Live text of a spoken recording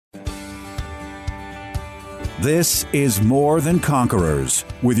This is More Than Conquerors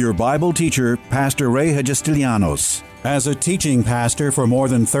with your Bible teacher, Pastor Ray Hagestilianos. As a teaching pastor for more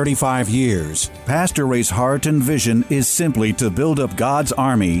than 35 years, Pastor Ray's heart and vision is simply to build up God's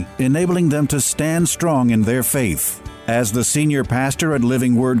army, enabling them to stand strong in their faith. As the senior pastor at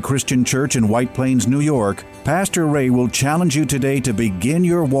Living Word Christian Church in White Plains, New York, Pastor Ray will challenge you today to begin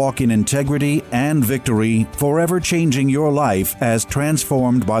your walk in integrity and victory, forever changing your life as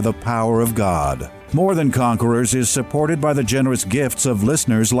transformed by the power of God. More Than Conquerors is supported by the generous gifts of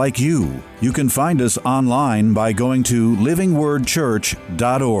listeners like you. You can find us online by going to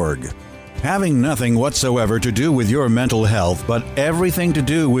livingwordchurch.org. Having nothing whatsoever to do with your mental health, but everything to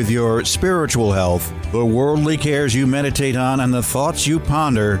do with your spiritual health, the worldly cares you meditate on, and the thoughts you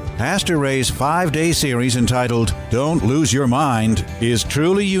ponder, Pastor Ray's 5-day series entitled Don't Lose Your Mind is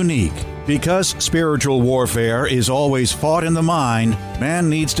truly unique. Because spiritual warfare is always fought in the mind, man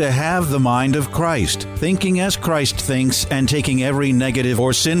needs to have the mind of Christ, thinking as Christ thinks and taking every negative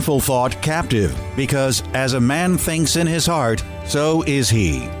or sinful thought captive. Because as a man thinks in his heart, so is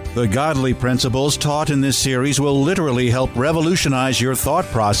he. The godly principles taught in this series will literally help revolutionize your thought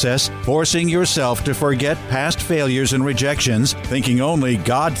process, forcing yourself to forget past failures and rejections, thinking only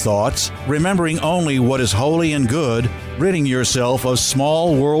God thoughts, remembering only what is holy and good, ridding yourself of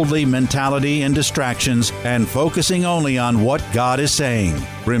small worldly mentality and distractions, and focusing only on what God is saying.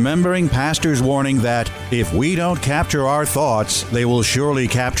 Remembering Pastor's warning that if we don't capture our thoughts, they will surely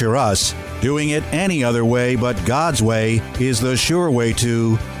capture us. Doing it any other way but God's way is the sure way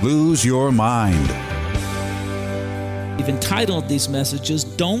to lose your mind. We've entitled these messages,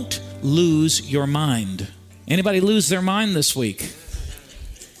 Don't Lose Your Mind. Anybody lose their mind this week?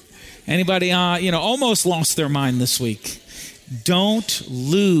 Anybody, almost lost their mind this week? Don't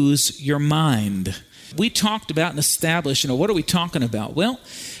lose your mind. We talked about and established, what are we talking about? Well,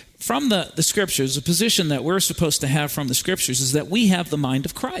 from the Scriptures, the position that we're supposed to have from the Scriptures is that we have the mind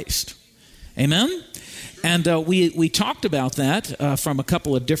of Christ. Amen? And we talked about that from a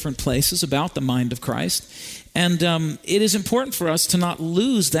couple of different places about the mind of Christ. And it is important for us to not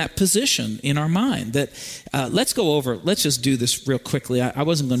lose that position in our mind. That let's just do this real quickly. I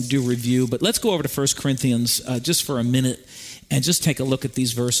wasn't going to do a review, but let's go over to 1 Corinthians just for a minute and just take a look at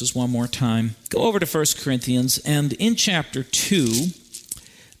these verses one more time. Go over to 1 Corinthians, and in chapter 2,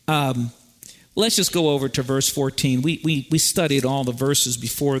 let's just go over to verse 14. We studied all the verses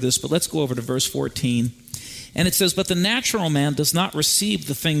before this, but let's go over to verse 14. And it says, But the natural man does not receive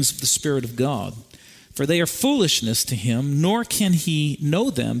the things of the Spirit of God, for they are foolishness to him, nor can he know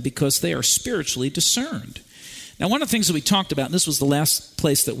them because they are spiritually discerned. Now, one of the things that we talked about, and this was the last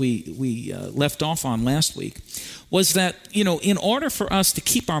place that we left off on last week, was that, in order for us to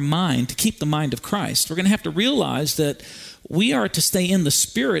keep our mind, to keep the mind of Christ, we're going to have to realize that we are to stay in the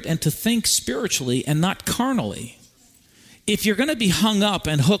Spirit and to think spiritually and not carnally. If you're going to be hung up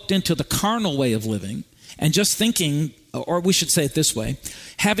and hooked into the carnal way of living and just thinking, or we should say it this way,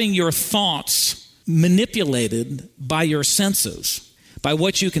 having your thoughts manipulated by your senses, by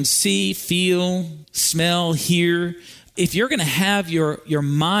what you can see, feel, smell, hear, if you're going to have your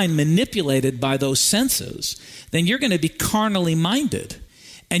mind manipulated by those senses, then you're going to be carnally minded,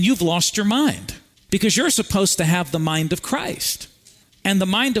 and you've lost your mind. Because you're supposed to have the mind of Christ. And the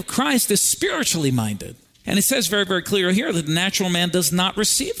mind of Christ is spiritually minded. And it says very, very clear here that the natural man does not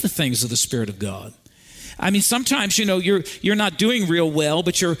receive the things of the Spirit of God. I mean, sometimes, you're not doing real well,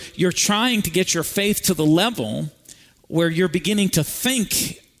 but you're trying to get your faith to the level where you're beginning to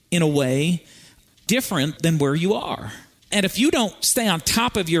think in a way different than where you are. And if you don't stay on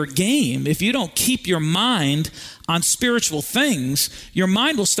top of your game, if you don't keep your mind on spiritual things, your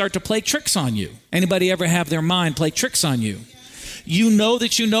mind will start to play tricks on you. Anybody ever have their mind play tricks on you? You know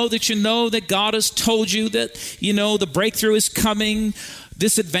that God has told you that, the breakthrough is coming,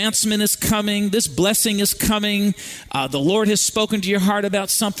 this advancement is coming, this blessing is coming. The Lord has spoken to your heart about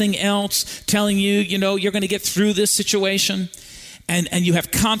something else, telling you, you're going to get through this situation. And you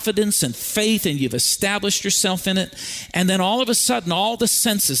have confidence and faith, and you've established yourself in it. And then all of a sudden, all the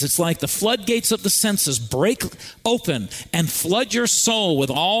senses, it's like the floodgates of the senses break open and flood your soul with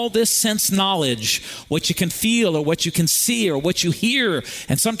all this sense knowledge, what you can feel or what you can see or what you hear.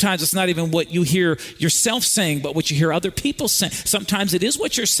 And sometimes it's not even what you hear yourself saying, but what you hear other people saying. Sometimes it is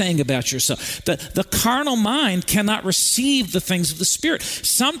what you're saying about yourself. The carnal mind cannot receive the things of the Spirit.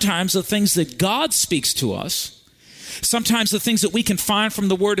 Sometimes the things that God speaks to us, sometimes the things that we can find from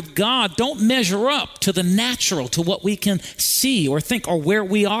the Word of God don't measure up to the natural, to what we can see or think or where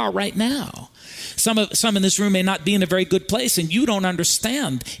we are right now. Some in this room may not be in a very good place, and you don't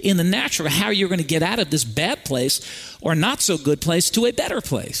understand in the natural how you're going to get out of this bad place or not so good place to a better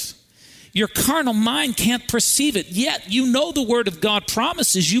place. Your carnal mind can't perceive it. Yet you know the Word of God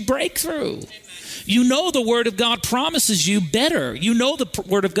promises you breakthrough. Amen. You know the Word of God promises you better. You know the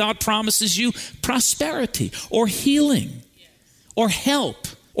Word of God promises you prosperity or healing or help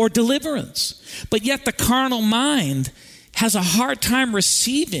or deliverance. But yet the carnal mind has a hard time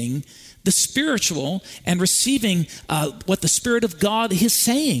receiving the spiritual and receiving what the Spirit of God is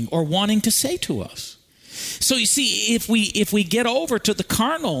saying or wanting to say to us. So you see, if we get over to the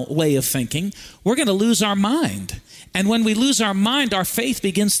carnal way of thinking, we're going to lose our mind. And when we lose our mind, our faith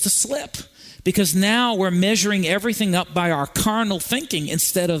begins to slip, because now we're measuring everything up by our carnal thinking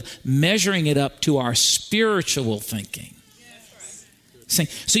instead of measuring it up to our spiritual thinking.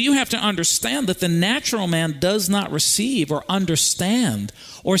 So you have to understand that the natural man does not receive or understand,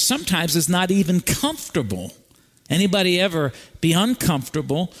 or sometimes is not even comfortable. Anybody ever be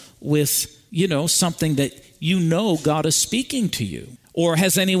uncomfortable with, something that God is speaking to you? Or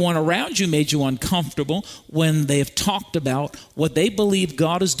has anyone around you made you uncomfortable when they have talked about what they believe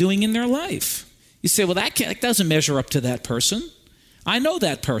God is doing in their life? You say, well, that doesn't measure up to that person. I know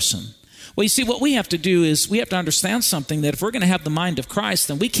that person. Well, you see, what we have to do is we have to understand something, that if we're going to have the mind of Christ,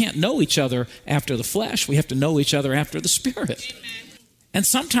 then we can't know each other after the flesh. We have to know each other after the Spirit. Amen. And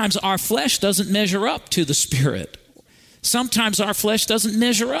sometimes our flesh doesn't measure up to the Spirit. Sometimes our flesh doesn't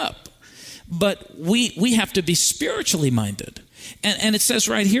measure up. But we have to be spiritually minded. And it says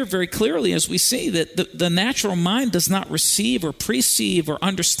right here very clearly, as we see, that the natural mind does not receive or perceive or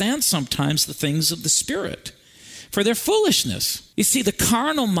understand sometimes the things of the Spirit, for their foolishness. You see, the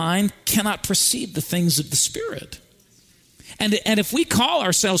carnal mind cannot perceive the things of the Spirit. And if we call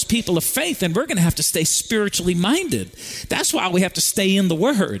ourselves people of faith, then we're going to have to stay spiritually minded. That's why we have to stay in the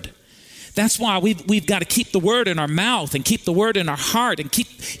Word. That's why we've got to keep the Word in our mouth and keep the Word in our heart and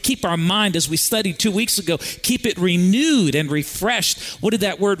keep our mind, as we studied 2 weeks ago, keep it renewed and refreshed. What did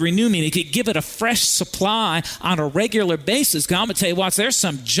that word renew mean? It could give it a fresh supply on a regular basis. I'm going to tell you what, there's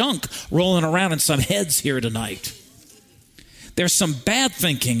some junk rolling around in some heads here tonight. There's some bad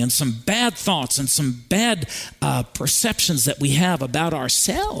thinking and some bad thoughts and some bad perceptions that we have about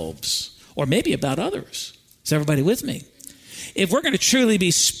ourselves, or maybe about others. Is everybody with me? If we're going to truly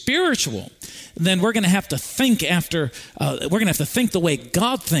be spiritual, then we're going to have to think we're going to have to think the way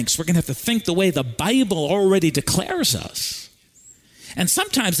God thinks. We're going to have to think the way the Bible already declares us. And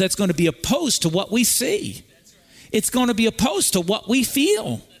sometimes that's going to be opposed to what we see. It's going to be opposed to what we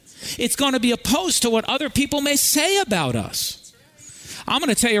feel. It's going to be opposed to what other people may say about us. I'm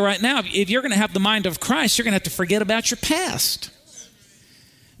going to tell you right now, if you're going to have the mind of Christ, you're going to have to forget about your past.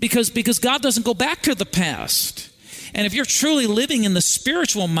 Because God doesn't go back to the past. And if you're truly living in the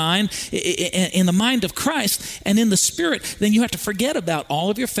spiritual mind, in the mind of Christ and in the Spirit, then you have to forget about all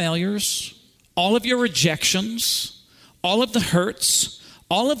of your failures, all of your rejections, all of the hurts,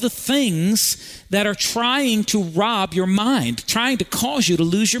 all of the things that are trying to rob your mind, trying to cause you to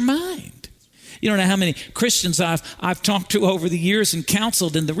lose your mind. You don't know how many Christians I've talked to over the years and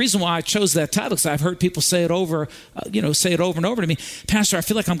counseled, and the reason why I chose that title is I've heard people say it over and over to me. Pastor, I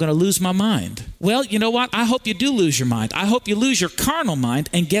feel like I'm going to lose my mind. Well, you know what? I hope you do lose your mind. I hope you lose your carnal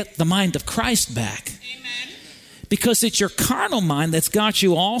mind and get the mind of Christ back. Amen. Because it's your carnal mind that's got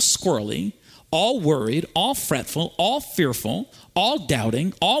you all squirrely, all worried, all fretful, all fearful, all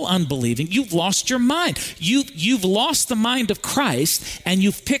doubting, all unbelieving. You've lost your mind. You've lost the mind of Christ, and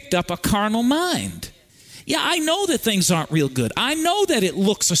you've picked up a carnal mind. Yeah, I know that things aren't real good. I know that it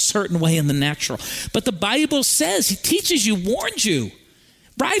looks a certain way in the natural. But the Bible says, He teaches you, warns you,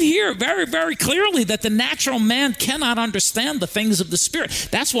 right here very, very clearly, that the natural man cannot understand the things of the Spirit.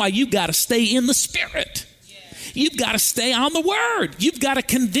 That's why you've got to stay in the Spirit. You've got to stay on the Word. You've got to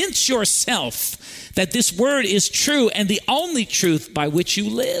convince yourself that this Word is true and the only truth by which you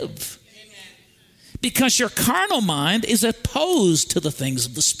live. Amen. Because your carnal mind is opposed to the things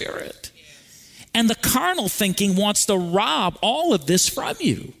of the Spirit. Yes. And the carnal thinking wants to rob all of this from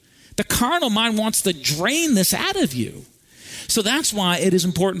you. The carnal mind wants to drain this out of you. So that's why it is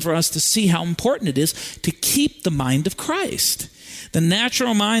important for us to see how important it is to keep the mind of Christ. The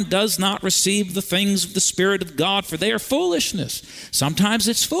natural mind does not receive the things of the Spirit of God, for they are foolishness. Sometimes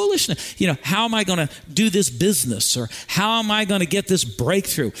it's foolishness. How am I going to do this business? Or how am I going to get this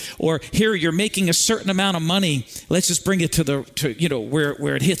breakthrough? Or here you're making a certain amount of money. Let's just bring it to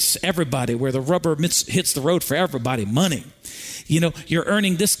where it hits everybody, where the rubber hits the road for everybody, money. You're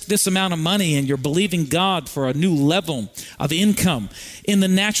earning this amount of money and you're believing God for a new level of income. In the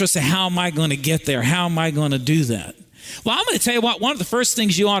natural, say, how am I going to get there? How am I going to do that? Well, I'm going to tell you what, one of the first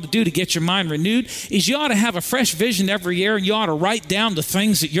things you ought to do to get your mind renewed is you ought to have a fresh vision every year, and you ought to write down the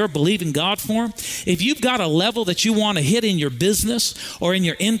things that you're believing God for. If you've got a level that you want to hit in your business or in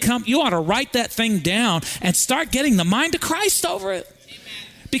your income, you ought to write that thing down and start getting the mind of Christ over it. Amen.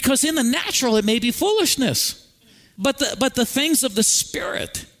 Because in the natural, it may be foolishness. But the things of the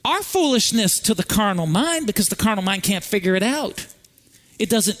Spirit are foolishness to the carnal mind, because the carnal mind can't figure it out. It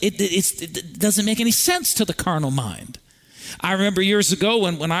doesn't make any sense to the carnal mind. I remember years ago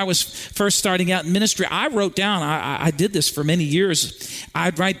when I was first starting out in ministry, I wrote down, I did this for many years,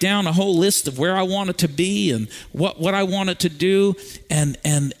 I'd write down a whole list of where I wanted to be and what I wanted to do. And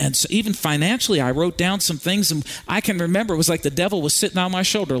so even financially, I wrote down some things. And I can remember it was like the devil was sitting on my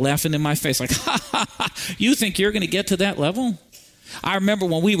shoulder laughing in my face like, ha, ha, ha, you think you're going to get to that level? I remember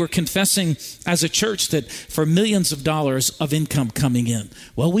when we were confessing as a church that for millions of dollars of income coming in.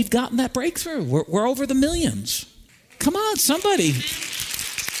 Well, we've gotten that breakthrough. We're over the millions. Come on, somebody.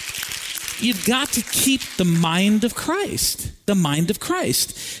 You've got to keep the mind of Christ. The mind of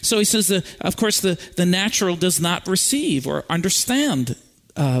Christ. So he says, of course, the natural does not receive or understand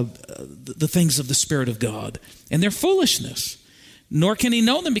the things of the Spirit of God. And they're foolishness. Nor can he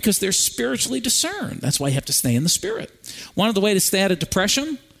know them because they're spiritually discerned. That's why you have to stay in the Spirit. One of the ways to stay out of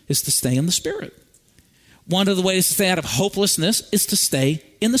depression is to stay in the Spirit. One of the ways to stay out of hopelessness is to stay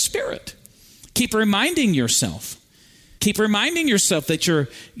in the Spirit. Keep reminding yourself. Keep reminding yourself that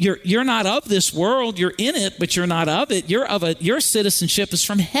you're not of this world. You're in it, but you're not of it. Your citizenship is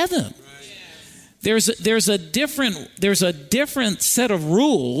from heaven. There's a different set of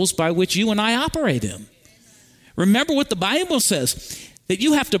rules by which you and I operate in. Remember what the Bible says, that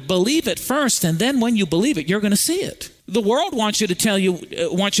you have to believe it first, and then when you believe it, you're going to see it. The world wants you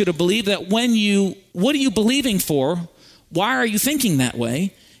to believe that what are you believing for? Why are you thinking that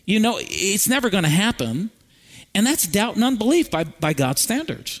way? You know, it's never going to happen. And that's doubt and unbelief by God's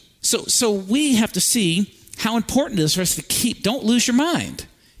standards. So we have to see how important it is for us to don't lose your mind.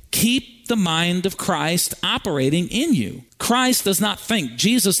 Keep the mind of Christ operating in you. Christ does not think,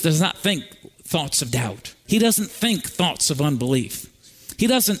 Jesus does not think thoughts of doubt. He doesn't think thoughts of unbelief. He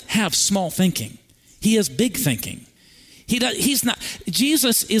doesn't have small thinking. He has big thinking.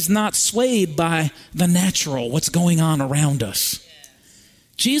 Jesus is not swayed by the natural, what's going on around us.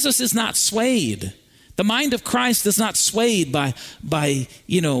 Jesus is not swayed. The mind of Christ is not swayed by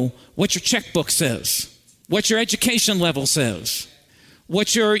what your checkbook says, what your education level says,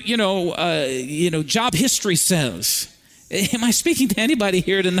 what your job history says. Am I speaking to anybody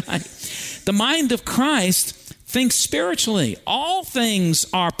here tonight? The mind of Christ thinks spiritually. All things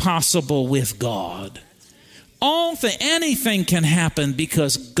are possible with God. Anything can happen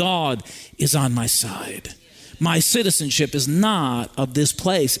because God is on my side. My citizenship is not of this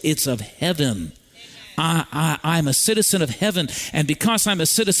place, it's of heaven. I'm a citizen of heaven, and because I'm a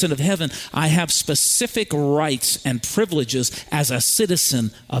citizen of heaven, I have specific rights and privileges as a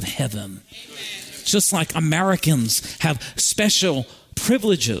citizen of heaven. Amen. Just like Americans have special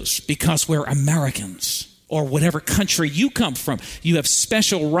privileges because we're Americans, or whatever country you come from, you have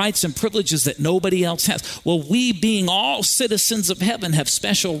special rights and privileges that nobody else has. Well, we being all citizens of heaven have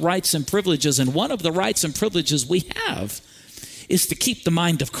special rights and privileges, and one of the rights and privileges we have is to keep the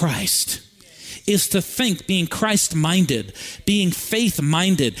mind of Christ. Is to think, being Christ-minded, being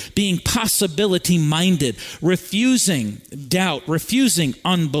faith-minded, being possibility-minded, refusing doubt, refusing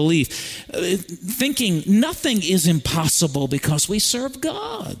unbelief, thinking nothing is impossible because we serve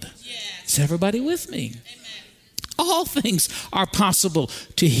God. Yes. Is everybody with me? Amen. All things are possible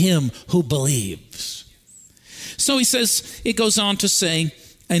to him who believes. So he says, it goes on to say,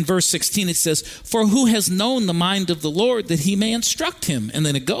 in verse 16, it says, for who has known the mind of the Lord that he may instruct him? And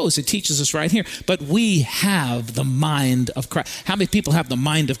then it teaches us right here. But we have the mind of Christ. How many people have the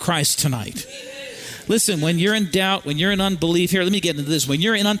mind of Christ tonight? Listen, when you're in doubt, when you're in unbelief, here, let me get into this. When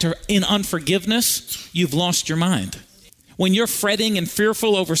you're in unforgiveness, you've lost your mind. When you're fretting and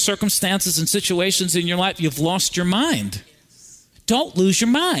fearful over circumstances and situations in your life, you've lost your mind. Don't lose your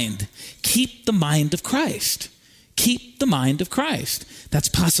mind. Keep the mind of Christ. Keep the mind of Christ. That's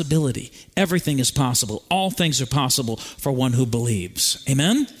possibility. Everything is possible. All things are possible for one who believes.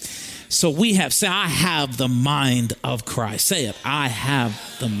 Amen? So say, I have the mind of Christ. Say it. I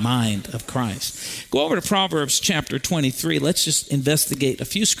have the mind of Christ. Go over to Proverbs chapter 23. Let's just investigate a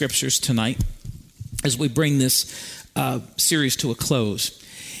few scriptures tonight as we bring this series to a close.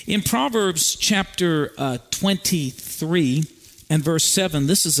 In Proverbs chapter 23 and verse 7,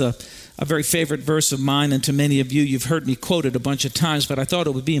 this is a a very favorite verse of mine, and to many of you, you've heard me quote it a bunch of times, but I thought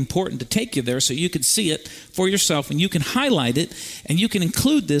it would be important to take you there so you could see it for yourself, and you can highlight it, and you can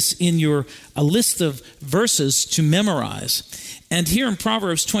include this in your a list of verses to memorize. And here in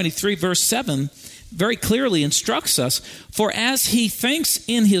Proverbs 23, verse 7, very clearly instructs us, for as he thinks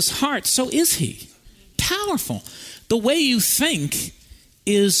in his heart, so is he. Powerful. The way you think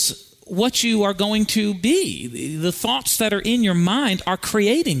is what you are going to be. The thoughts that are in your mind are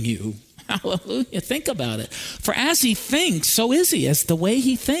creating you. Hallelujah. Think about it. For as he thinks, so is he. As the way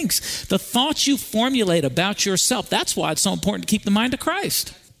he thinks, the thoughts you formulate about yourself, that's why it's so important to keep the mind of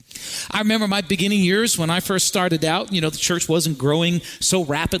Christ. I remember my beginning years when I first started out, the church wasn't growing so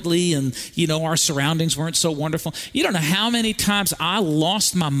rapidly and, our surroundings weren't so wonderful. You don't know how many times I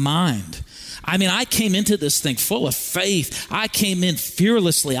lost my mind. I came into this thing full of faith. I came in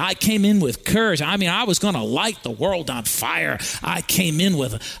fearlessly. I came in with courage. I was going to light the world on fire. I came in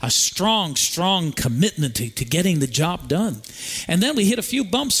with a strong, strong commitment to getting the job done. And then we hit a few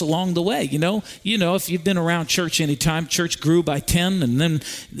bumps along the way. If you've been around church any time, church grew by 10, and then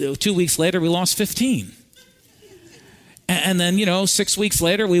 2 weeks later we lost 15. And then, 6 weeks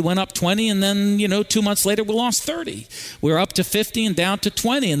later, we went up 20, and then, 2 months later, we lost 30. We were up to 50 and down to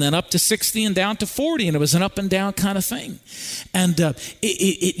 20, and then up to 60 and down to 40, and it was an up and down kind of thing. And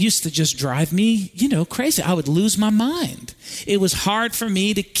it used to just drive me, crazy. I would lose my mind. It was hard for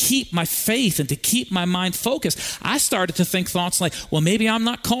me to keep my faith and to keep my mind focused. I started to think thoughts like, well, maybe I'm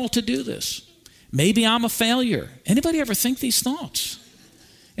not called to do this. Maybe I'm a failure. Anybody ever think these thoughts?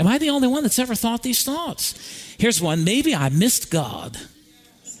 Am I the only one that's ever thought these thoughts? Here's one, maybe I missed God.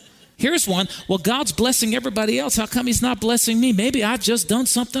 Here's one, well, God's blessing everybody else. How come he's not blessing me? Maybe I've just done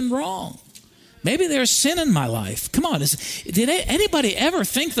something wrong. Maybe there's sin in my life. Come on, did anybody ever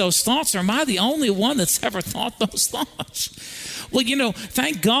think those thoughts, or am I the only one that's ever thought those thoughts? Well,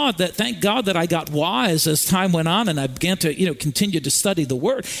 thank God that I got wise as time went on, and I began to, continue to study the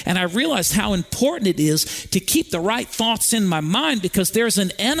Word. And I realized how important it is to keep the right thoughts in my mind, because there's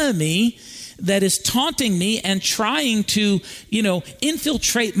an enemy that is taunting me and trying to,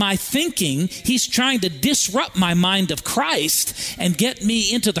 infiltrate my thinking. He's trying to disrupt my mind of Christ and get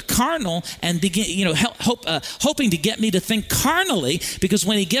me into the carnal and begin, hoping to get me to think carnally, because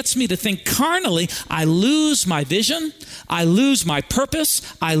when he gets me to think carnally, I lose my vision, I lose my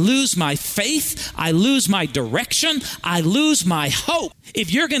purpose, I lose my faith, I lose my direction, I lose my hope.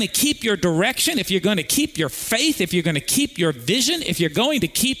 If you're going to keep your direction, if you're going to keep your faith, if you're going to keep your vision, if you're going to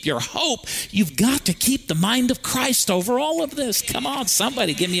keep your hope, you've got to keep the mind of Christ over all of this. Come on,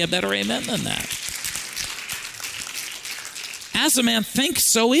 somebody give me a better amen than that. As a man thinks,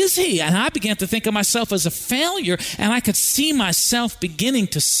 so is he. And I began to think of myself as a failure, and I could see myself beginning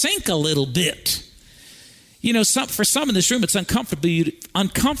to sink a little bit. For some in this room, it's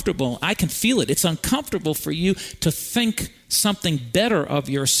uncomfortable. I can feel it. It's uncomfortable for you to think something better of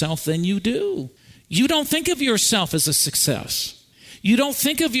yourself than you do. You don't think of yourself as a success. You don't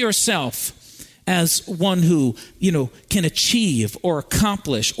think of yourself as one who, can achieve or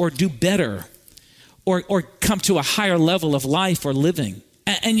accomplish or do better or come to a higher level of life or living.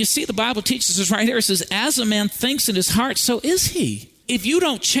 And you see, the Bible teaches us right here. It says, as a man thinks in his heart, so is he. If you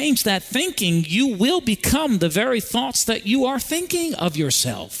don't change that thinking, you will become the very thoughts that you are thinking of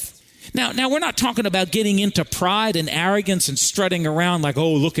yourself. Now, we're not talking about getting into pride and arrogance and strutting around like,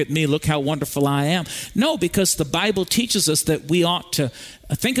 oh, look at me, look how wonderful I am. No, because the Bible teaches us that we ought to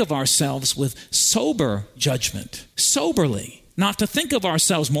think of ourselves with sober judgment, soberly. Not to think of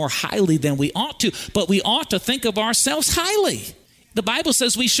ourselves more highly than we ought to, but we ought to think of ourselves highly. The Bible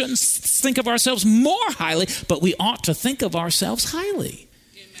says we shouldn't think of ourselves more highly, but we ought to think of ourselves highly.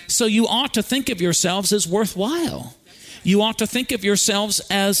 Amen. So you ought to think of yourselves as worthwhile. You ought to think of yourselves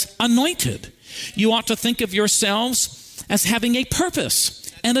as anointed. You ought to think of yourselves as having a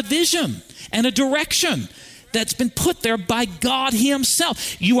purpose and a vision and a direction that's been put there by God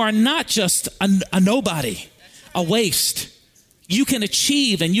himself. You are not just a nobody, a waste. You can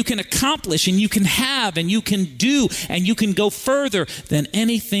achieve and you can accomplish and you can have and you can do and you can go further than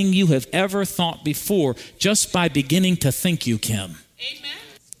anything you have ever thought before just by beginning to think you can. Amen.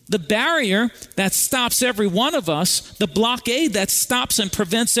 The barrier that stops every one of us, the blockade that stops and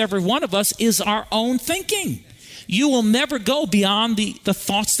prevents every one of us is our own thinking. You will never go beyond the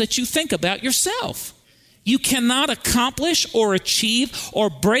thoughts that you think about yourself. You cannot accomplish or achieve or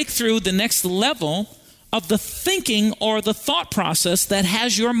break through the next level of the thinking or the thought process that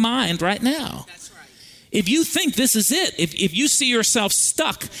has your mind right now. That's right. If you think this is it, if you see yourself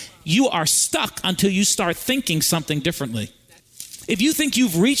stuck, you are stuck until you start thinking something differently. If you think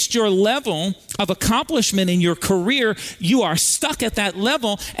you've reached your level of accomplishment in your career, you are stuck at that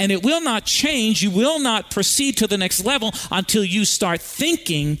level, and it will not change. You will not proceed to the next level until you start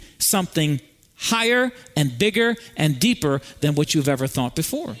thinking something higher and bigger and deeper than what you've ever thought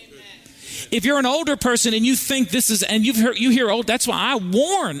before. If you're an older person and you think this is, and you hear old, that's why I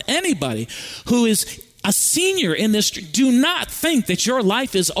warn anybody who is a senior in this, do not think that your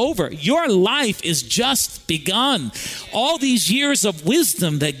life is over. Your life is just begun. All these years of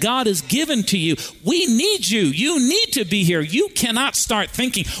wisdom that God has given to you, we need you. You need to be here. You cannot start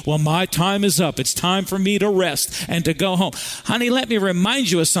thinking, well, my time is up. It's time for me to rest and to go home. Honey, let me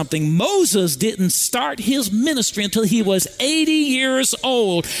remind you of something. Moses didn't start his ministry until he was 80 years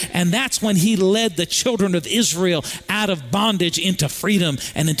old, and that's when he led the children of Israel out of bondage into freedom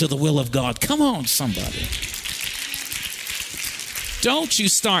and into the will of God. Come on, somebody. Don't you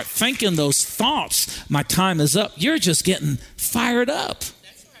start thinking those thoughts, my time is up. You're just getting fired up.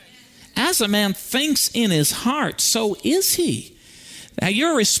 That's right. As a man thinks in his heart, so is he. Now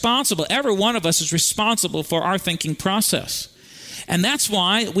you're responsible. Every one of us is responsible for our thinking process. And that's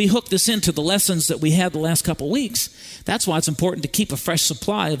why we hook this into the lessons that we had the last couple of weeks. That's why it's important to keep a fresh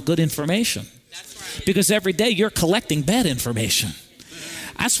supply of good information. That's right. Because every day you're collecting bad information.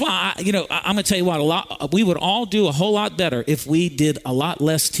 That's why, I'm going to tell you what, we would all do a whole lot better if we did a lot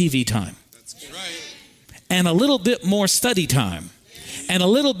less TV time. That's right. And a little bit more study time. And a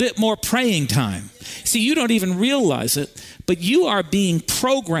little bit more praying time. See, you don't even realize it, but you are being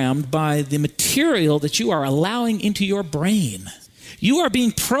programmed by the material that you are allowing into your brain. You are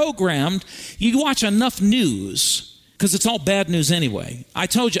being programmed. You watch enough news, because it's all bad news anyway. I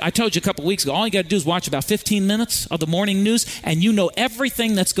told you a couple weeks ago, all you got to do is watch about 15 minutes of the morning news, and you know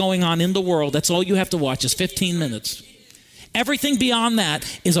everything that's going on in the world. That's all you have to watch is 15 minutes. Everything beyond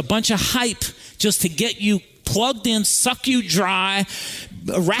that is a bunch of hype just to get you plugged in, suck you dry,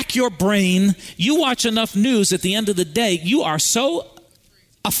 rack your brain. You watch enough news, at the end of the day, you are so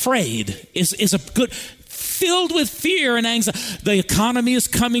afraid, is a good... filled with fear and anxiety. The economy is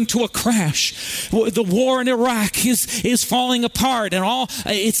coming to a crash. The war in Iraq is falling apart, and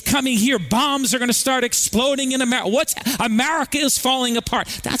it's coming here. Bombs are going to start exploding in America. America is falling apart.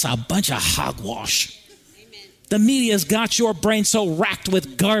 That's a bunch of hogwash. Amen. The media has got your brain so racked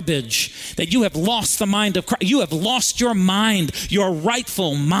with garbage that you have lost the mind of Christ. You have lost your mind, your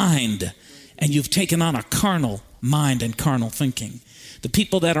rightful mind, and you've taken on a carnal mind and carnal thinking. The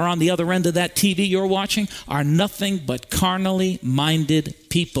people that are on the other end of that TV you're watching are nothing but carnally minded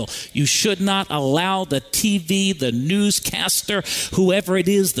people. You should not allow the TV, the newscaster, whoever it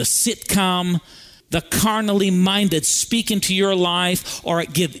is, the sitcom, the carnally minded speak into your life or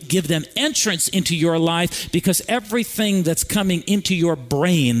give them entrance into your life, because everything that's coming into your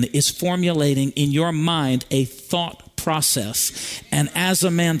brain is formulating in your mind a thought process. And as a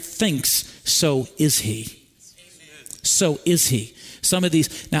man thinks, so is he. So is he. Some of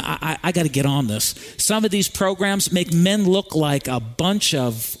these, now I got to get on this. Some of these programs make men look like a bunch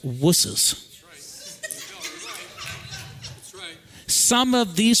of wusses. That's right. Some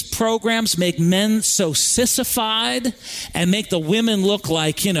of these programs make men so sissified and make the women look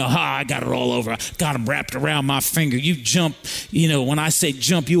like, I got it all over. I got them wrapped around my finger. You jump, when I say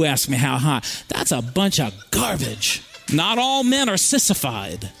jump, you ask me how high. That's a bunch of garbage. Not all men are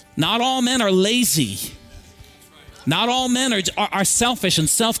sissified. Not all men are lazy. Not all men are selfish and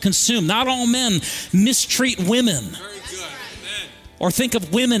self-consumed. Not all men mistreat women. Very good. Amen. Or think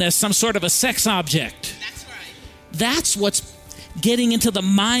of women as some sort of a sex object. That's right. That's what's getting into the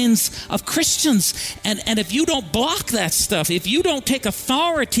minds of Christians. And if you don't block that stuff, if you don't take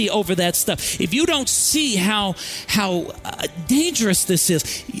authority over that stuff, if you don't see how dangerous this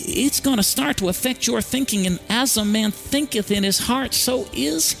is, it's going to start to affect your thinking. And as a man thinketh in his heart, so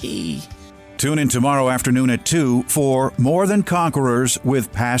is he. Tune in tomorrow afternoon at 2 for More Than Conquerors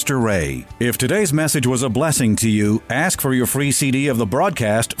with Pastor Ray. If today's message was a blessing to you, ask for your free CD of the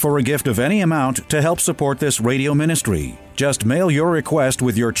broadcast for a gift of any amount to help support this radio ministry. Just mail your request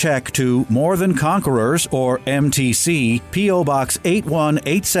with your check to More Than Conquerors, or MTC, P.O. Box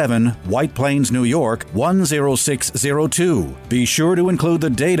 8187, White Plains, New York, 10602. Be sure to include the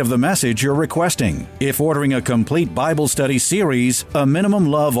date of the message you're requesting. If ordering a complete Bible study series, a minimum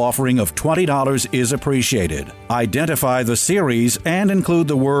love offering of $20 is appreciated. Identify the series and include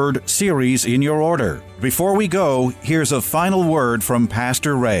the word series in your order. Before we go, here's a final word from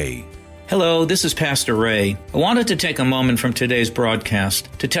Pastor Ray. Hello, this is Pastor Ray. I wanted to take a moment from today's broadcast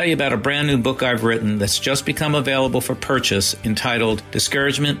to tell you about a brand new book I've written that's just become available for purchase entitled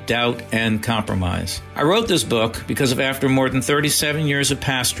Discouragement, Doubt, and Compromise. I wrote this book because after more than 37 years of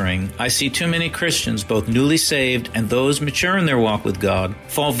pastoring, I see too many Christians, both newly saved and those mature in their walk with God,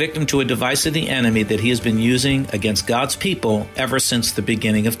 fall victim to a device of the enemy that he has been using against God's people ever since the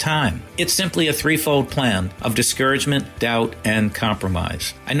beginning of time. It's simply a threefold plan of discouragement, doubt, and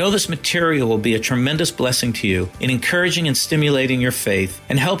compromise. I know this material will be a tremendous blessing to you in encouraging and stimulating your faith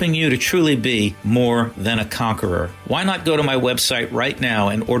and helping you to truly be more than a conqueror. Why not go to my website right now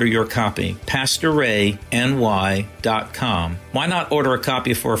and order your copy, PastorRayNY.com. Why not order a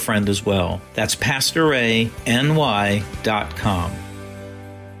copy for a friend as well? That's PastorRayNY.com.